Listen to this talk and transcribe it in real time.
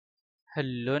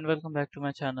Hello and welcome back to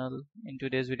my channel. In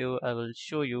today's video I will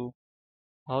show you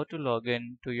how to log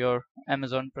in to your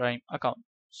Amazon Prime account.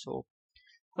 So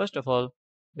first of all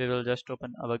we will just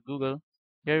open our Google.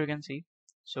 Here you can see.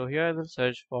 So here I will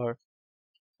search for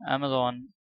Amazon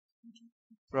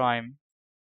Prime.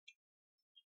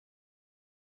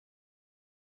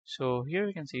 So here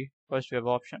you can see first we have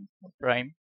option of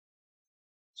Prime.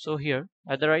 So here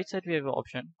at the right side we have an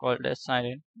option called as sign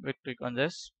in. We click on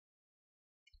this.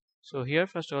 So here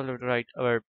first of all we have to write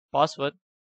our password.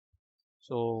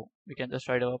 So we can just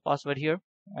write our password here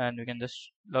and we can just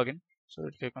log in. So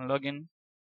we'll click on login.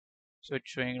 So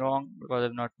it's showing wrong because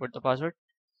I've not put the password,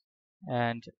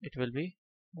 and it will be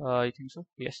I think so,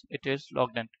 yes, it is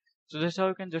logged in. So this is how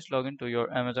you can just log into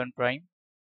your Amazon Prime.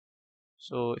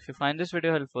 So if you find this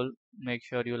video helpful, make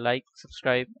sure you like,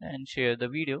 subscribe and share the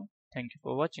video. Thank you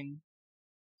for watching.